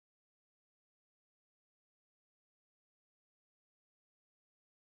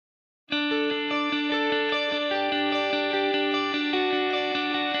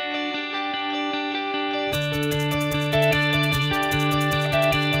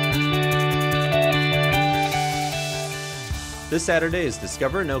This Saturday is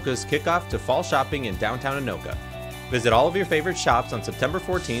Discover Anoka's kickoff to fall shopping in downtown Anoka. Visit all of your favorite shops on September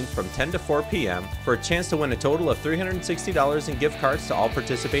 14th from 10 to 4 p.m. for a chance to win a total of $360 in gift cards to all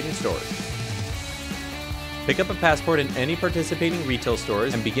participating stores. Pick up a passport in any participating retail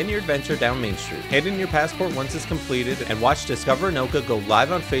stores and begin your adventure down Main Street. Hand in your passport once it's completed and watch Discover Anoka go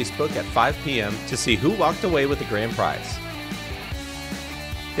live on Facebook at 5 p.m. to see who walked away with the grand prize.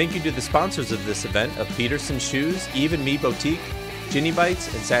 Thank you to the sponsors of this event of Peterson Shoes, Even Me Boutique, Ginny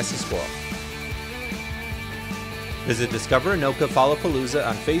Bites, and Sassy Squirrel. Visit Discover Anoka Fallapalooza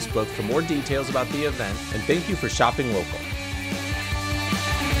on Facebook for more details about the event, and thank you for shopping local.